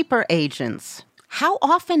 Sleeper agents. How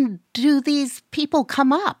often do these people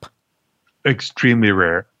come up? Extremely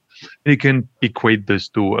rare. You can equate this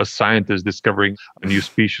to a scientist discovering a new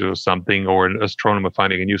species or something, or an astronomer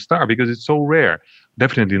finding a new star, because it's so rare.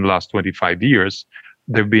 Definitely in the last 25 years,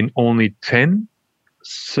 there have been only 10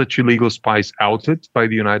 such illegal spies outed by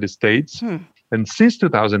the United States. And since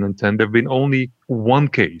 2010, there have been only one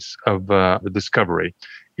case of the discovery.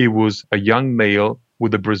 It was a young male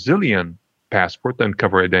with a Brazilian passport and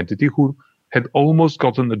cover identity who had almost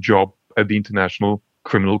gotten a job at the International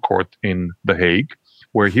Criminal Court in The Hague,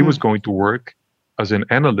 where he was going to work as an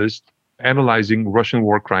analyst analyzing Russian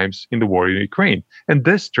war crimes in the war in Ukraine. And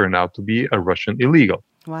this turned out to be a Russian illegal.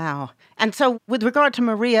 Wow. And so with regard to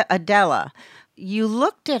Maria Adela, you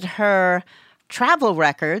looked at her travel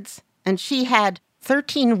records, and she had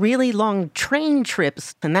 13 really long train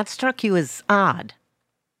trips, and that struck you as odd.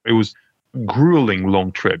 It was grueling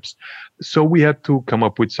long trips. So we had to come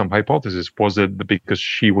up with some hypothesis. Was it because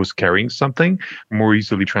she was carrying something more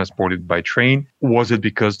easily transported by train? Was it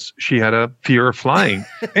because she had a fear of flying?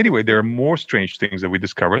 Anyway, there are more strange things that we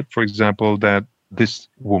discovered. For example, that this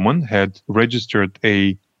woman had registered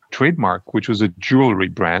a trademark, which was a jewelry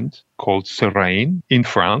brand called Serain in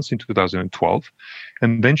France in 2012.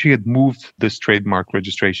 And then she had moved this trademark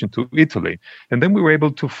registration to Italy. And then we were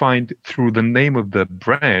able to find through the name of the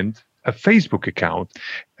brand a Facebook account,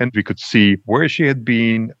 and we could see where she had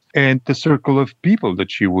been and the circle of people that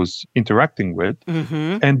she was interacting with.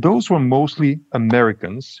 And those were mostly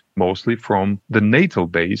Americans, mostly from the NATO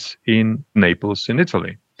base in Naples in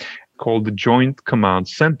Italy, called the Joint Command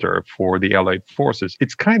Center for the Allied Forces.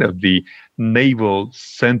 It's kind of the naval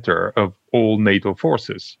center of all NATO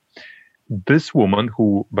forces. This woman,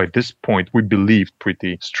 who by this point we believed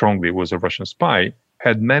pretty strongly was a Russian spy,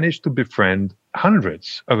 had managed to befriend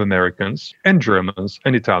hundreds of Americans and Germans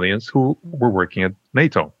and Italians who were working at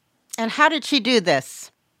NATO. And how did she do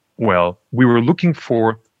this? Well, we were looking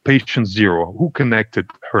for patient zero who connected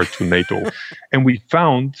her to NATO. And we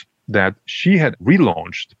found that she had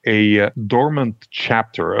relaunched a dormant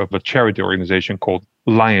chapter of a charity organization called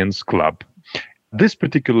Lions Club. This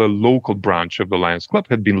particular local branch of the Lions Club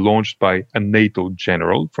had been launched by a NATO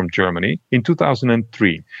general from Germany in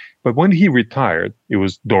 2003. But when he retired, it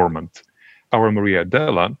was dormant. Our Maria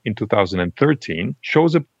Della, in 2013,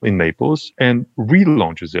 shows up in Naples and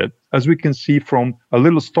relaunches it, as we can see from a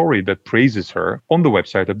little story that praises her on the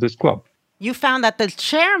website of this club. You found that the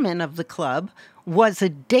chairman of the club was a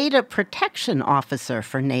data protection officer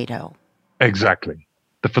for NATO. Exactly.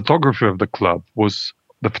 The photographer of the club was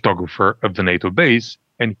the photographer of the NATO base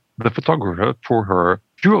and the photographer for her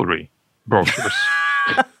jewelry brochures.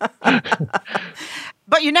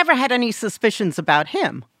 But you never had any suspicions about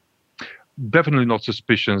him. Definitely not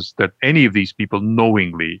suspicions that any of these people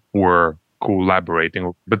knowingly were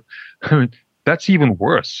collaborating. But I mean, that's even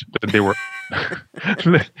worse. They were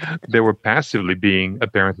they were passively being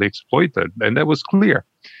apparently exploited, and that was clear.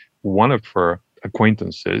 One of her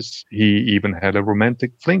acquaintances, he even had a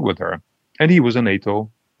romantic fling with her, and he was a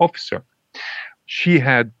NATO officer. She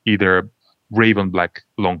had either raven black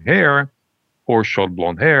long hair or short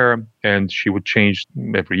blonde hair, and she would change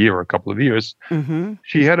every year or a couple of years. Mm-hmm.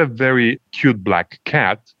 She had a very cute black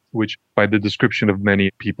cat, which by the description of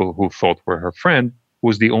many people who thought were her friend,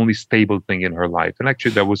 was the only stable thing in her life. And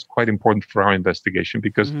actually that was quite important for our investigation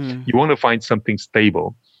because you want to find something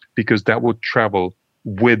stable because that would travel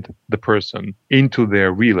with the person into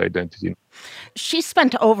their real identity. She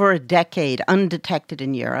spent over a decade undetected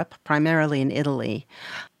in Europe, primarily in Italy.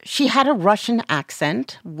 She had a Russian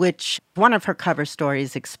accent, which one of her cover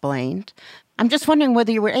stories explained. I'm just wondering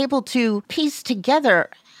whether you were able to piece together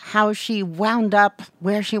how she wound up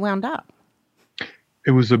where she wound up.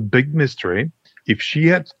 It was a big mystery. If she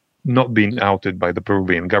had not been outed by the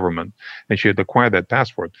Peruvian government and she had acquired that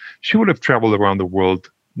passport, she would have traveled around the world,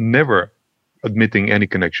 never admitting any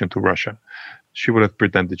connection to Russia. She would have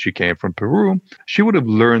pretended she came from Peru. She would have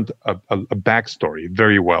learned a backstory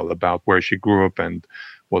very well about where she grew up and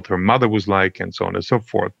what her mother was like and so on and so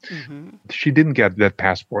forth. Mm-hmm. She didn't get that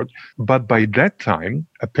passport. But by that time,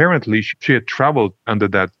 apparently, she had traveled under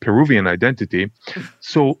that Peruvian identity.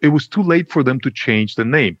 So it was too late for them to change the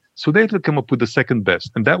name. So they had to come up with the second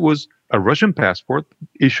best. And that was a Russian passport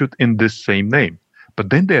issued in this same name. But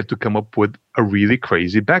then they had to come up with a really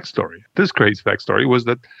crazy backstory. This crazy backstory was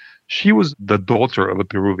that she was the daughter of a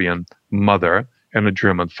Peruvian mother and a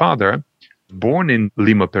German father, born in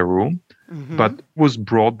Lima, Peru, but was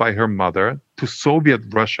brought by her mother to Soviet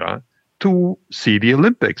Russia to see the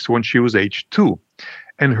Olympics when she was age 2.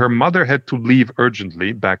 And her mother had to leave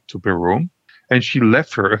urgently back to Peru, and she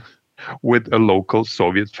left her with a local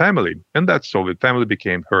Soviet family. And that Soviet family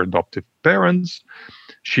became her adoptive parents.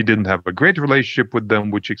 She didn't have a great relationship with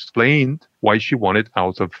them, which explained why she wanted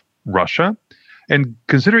out of Russia. And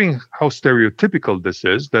considering how stereotypical this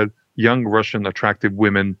is, that young Russian attractive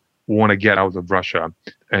women want to get out of Russia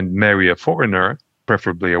and marry a foreigner,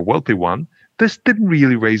 preferably a wealthy one, this didn't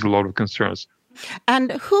really raise a lot of concerns.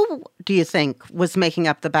 And who do you think was making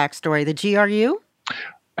up the backstory, the GRU?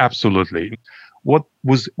 Absolutely. What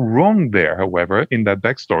was wrong there, however, in that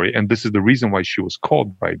backstory, and this is the reason why she was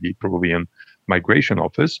called by the Peruvian Migration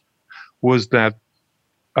Office, was that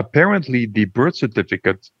apparently the birth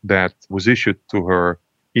certificate that was issued to her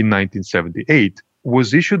in 1978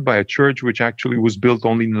 was issued by a church which actually was built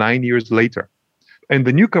only 9 years later. And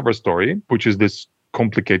the new cover story, which is this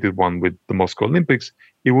complicated one with the Moscow Olympics,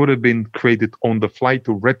 it would have been created on the fly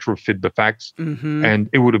to retrofit the facts, and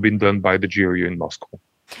it would have been done by the GRU in Moscow.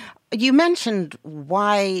 You mentioned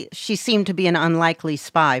why she seemed to be an unlikely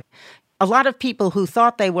spy. A lot of people who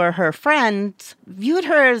thought they were her friends viewed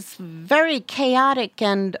her as very chaotic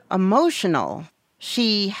and emotional.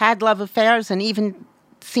 She had love affairs and even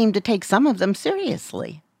seemed to take some of them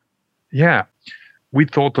seriously. Yeah. We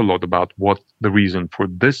thought a lot about what the reason for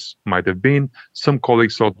this might have been. Some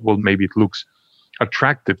colleagues thought, well, maybe it looks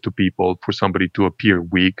attractive to people for somebody to appear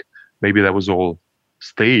weak. Maybe that was all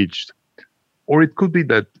staged. Or it could be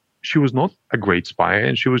that she was not a great spy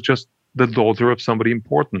and she was just the daughter of somebody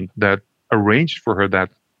important that arranged for her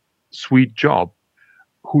that sweet job.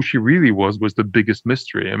 Who she really was the biggest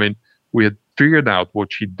mystery. I mean, we had figured out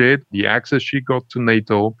what she did, the access she got to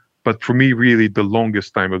NATO. But for me, really, the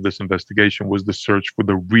longest time of this investigation was the search for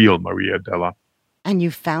the real Maria Della. And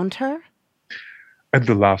you found her? At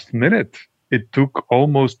the last minute. It took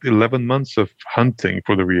almost 11 months of hunting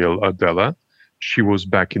for the real Adela. she was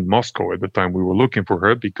back in Moscow at the time we were looking for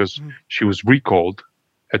her because she was recalled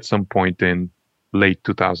at some point in late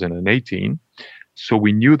 2018. So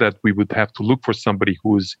we knew that we would have to look for somebody who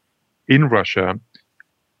was in Russia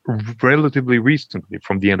relatively recently,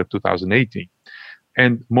 from the end of 2018.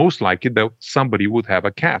 And most likely that somebody would have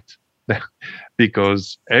a cat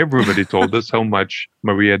because everybody told us how much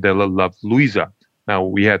Maria Della loved Luisa. Now,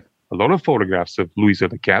 we had a lot of photographs of Luisa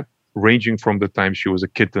the cat, ranging from the time she was a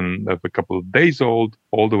kitten of a couple of days old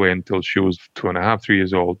all the way until she was 2.5, 3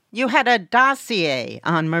 years old. You had a dossier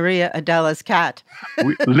on Maria Adella's cat.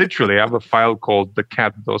 We literally have a file called the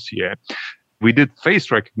Cat Dossier. We did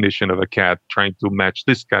face recognition of a cat, trying to match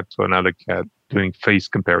this cat to another cat, doing face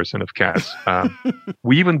comparison of cats.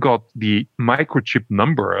 We even got the microchip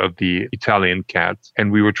number of the Italian cat,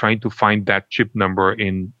 and we were trying to find that chip number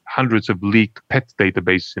in hundreds of leaked pet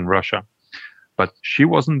databases in Russia. But she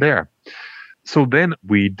wasn't there. So then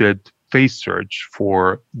we did face search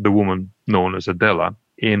for the woman known as Adela.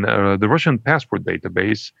 In the Russian passport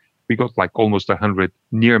database, we got like almost 100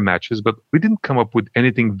 near matches, but we didn't come up with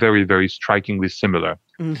anything very, very strikingly similar.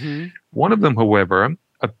 Mm-hmm. One of them, however,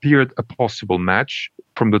 appeared a possible match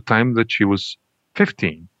from the time that she was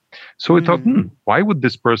 15. So we thought, why would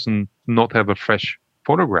this person not have a fresh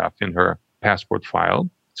photograph in her passport file?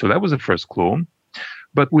 So that was the first clue.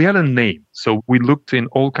 But we had a name. So we looked in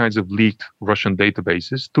all kinds of leaked Russian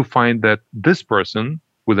databases to find that this person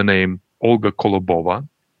with the name Olga Kolobova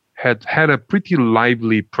had a pretty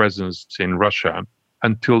lively presence in Russia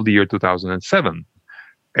until the year 2007.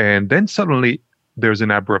 And then suddenly there's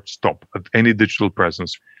an abrupt stop of any digital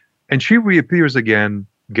presence. And she reappears again,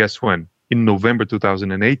 guess when? In November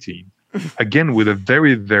 2018. Again, with a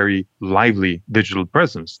very, very lively digital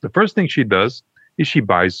presence. The first thing she does is she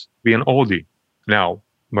buys an Audi. Now,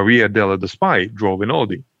 Maria Della the spy drove an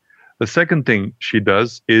Audi. The second thing she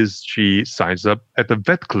does is she signs up at a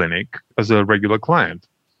vet clinic as a regular client.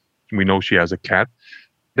 We know she has a cat.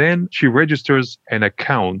 Then she registers an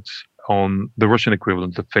account on the Russian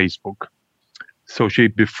equivalent of Facebook. So she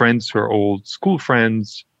befriends her old school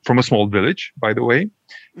friends from a small village, by the way.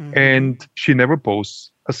 Mm-hmm. And she never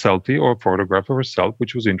posts a selfie or a photograph of herself,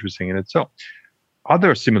 which was interesting in itself.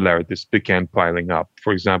 Other similarities began piling up.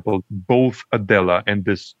 For example, both Adela and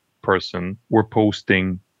this person were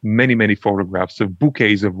posting many, many photographs of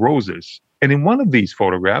bouquets of roses. And in one of these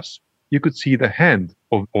photographs, you could see the hand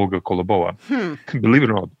of Olga Kolobova. Believe it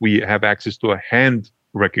or not, we have access to a hand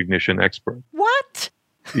recognition expert. What?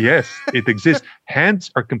 Yes, it exists.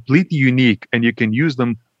 Hands are completely unique, and you can use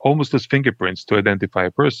them almost as fingerprints to identify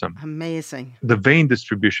a person. Amazing. The vein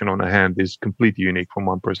distribution on a hand is completely unique from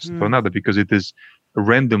one person to another because it is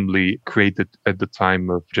randomly created at the time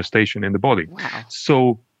of gestation in the body. Wow.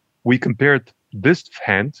 So we compared this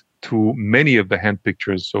hand to many of the hand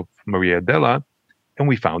pictures of Maria Della, and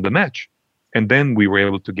we found a match. And then we were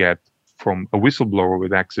able to get from a whistleblower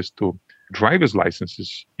with access to driver's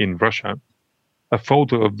licenses in Russia a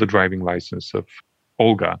photo of the driving license of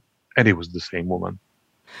Olga, and it was the same woman.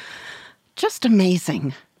 Just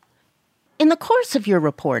amazing. In the course of your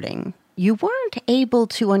reporting, you weren't able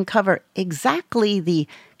to uncover exactly the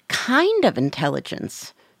kind of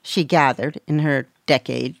intelligence she gathered in her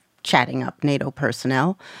decade chatting up NATO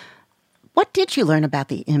personnel. What did you learn about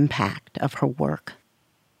the impact of her work?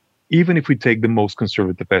 Even if we take the most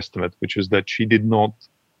conservative estimate, which is that she did not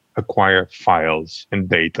acquire files and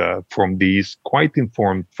data from these quite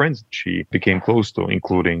informed friends she became close to,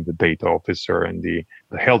 including the data officer and the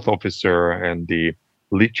health officer and the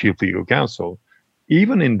chief legal counsel,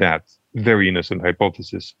 even in that very innocent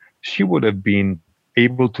hypothesis, she would have been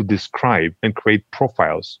able to describe and create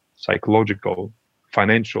profiles, psychological,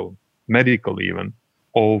 financial, medical even,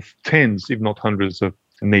 of tens, if not hundreds of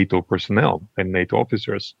NATO personnel and NATO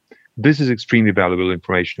officers. This is extremely valuable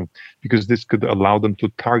information because this could allow them to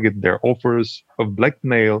target their offers of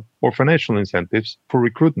blackmail or financial incentives for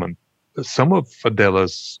recruitment. Some of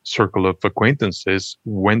Adela's circle of acquaintances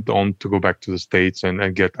went on to go back to the States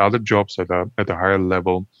and get other jobs at a higher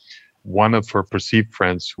level. One of her perceived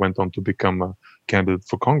friends went on to become a candidate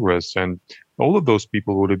for Congress. And all of those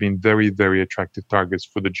people would have been very, very attractive targets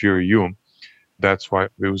for the GRU. That's why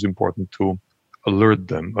it was important to alert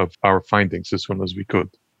them of our findings as soon as we could.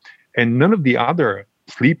 And none of the other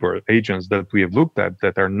sleeper agents that we have looked at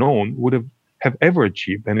that are known would have ever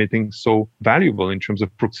achieved anything so valuable in terms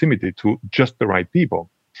of proximity to just the right people.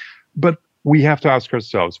 But we have to ask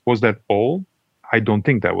ourselves, was that all? I don't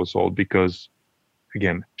think that was all because,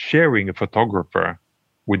 again, sharing a photographer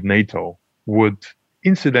with NATO would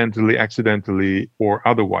incidentally, accidentally, or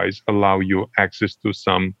otherwise allow you access to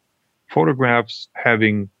some photographs,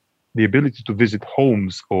 having the ability to visit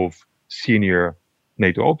homes of senior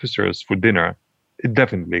NATO officers for dinner, it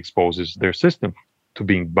definitely exposes their system to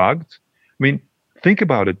being bugged. I mean, think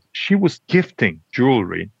about it. She was gifting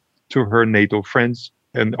jewelry to her NATO friends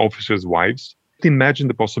and officers' wives. Imagine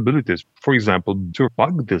the possibilities. For example, to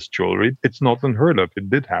bug this jewelry, it's not unheard of. It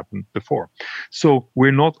did happen before. So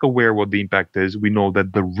we're not aware what the impact is. We know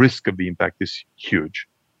that the risk of the impact is huge.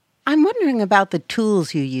 I'm wondering about the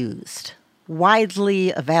tools you used.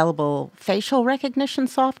 Widely available facial recognition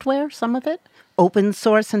software, some of it? Open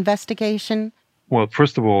source investigation? Well,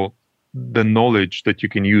 first of all, the knowledge that you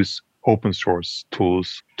can use open source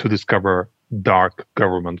tools to discover dark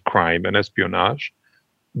government crime and espionage,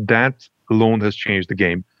 that alone has changed the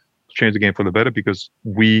game. Changed the game for the better because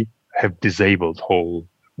we have disabled whole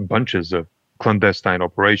bunches of clandestine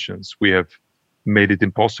operations. We have made it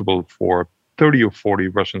impossible for 30 or 40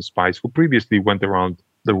 Russian spies who previously went around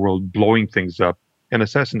the world blowing things up and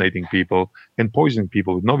assassinating people and poisoning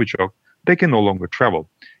people with Novichok. They can no longer travel.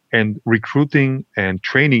 And recruiting and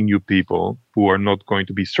training new people who are not going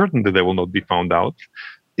to be certain that they will not be found out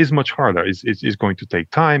is much harder. It's going to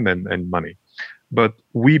take time and money. But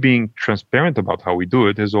we being transparent about how we do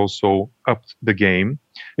it has also upped the game.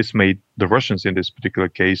 It's made the Russians in this particular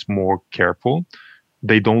case more careful.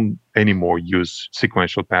 They don't anymore use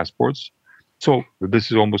sequential passports. So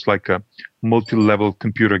this is almost like a multi-level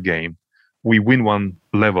computer game. We win one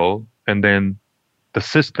level and then the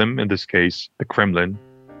system, in this case, the Kremlin,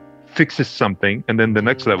 fixes something, and then the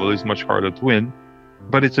next level is much harder to win,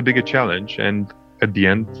 but it's a bigger challenge, and at the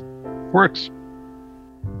end, works.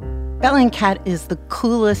 Bellingcat is the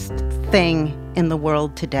coolest thing in the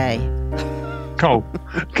world today. Oh,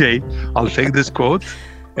 okay. I'll take this quote,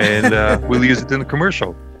 and we'll use it in a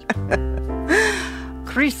commercial.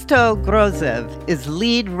 Christo Grozev is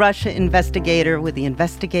lead Russia investigator with the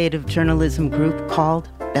investigative journalism group called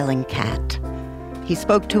Bellingcat. He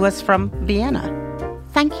spoke to us from Vienna.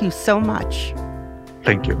 Thank you so much.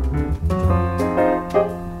 Thank you.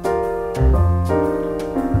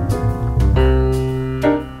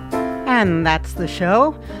 And that's the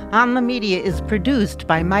show. On the Media is produced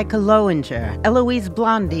by Micah Lowinger, Eloise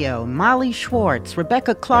Blondio, Molly Schwartz,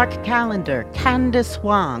 Rebecca Clark-Callender, Candace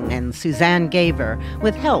Wong, and Suzanne Gaver,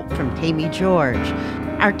 with help from Tammy George.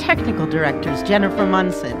 Our technical director's Jennifer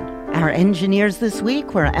Munson. Our engineers this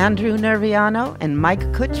week were Andrew Nerviano and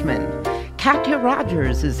Mike Kutchman. Katya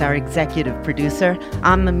Rogers is our executive producer.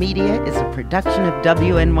 On the Media is a production of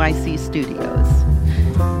WNYC Studios.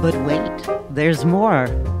 But wait, there's more.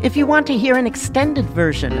 If you want to hear an extended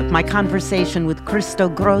version of my conversation with Christo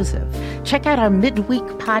Grozev, check out our midweek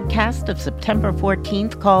podcast of September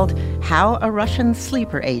 14th called How a Russian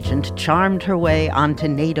Sleeper Agent Charmed Her Way Onto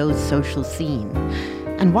NATO's Social Scene.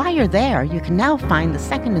 And while you're there, you can now find the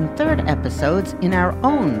second and third episodes in our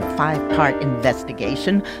own 5-part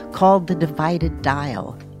investigation called The Divided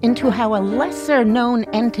Dial, into how a lesser-known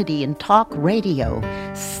entity in talk radio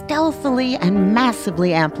stealthily and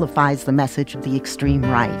massively amplifies the message of the extreme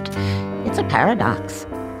right. It's a paradox.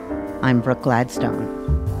 I'm Brooke Gladstone.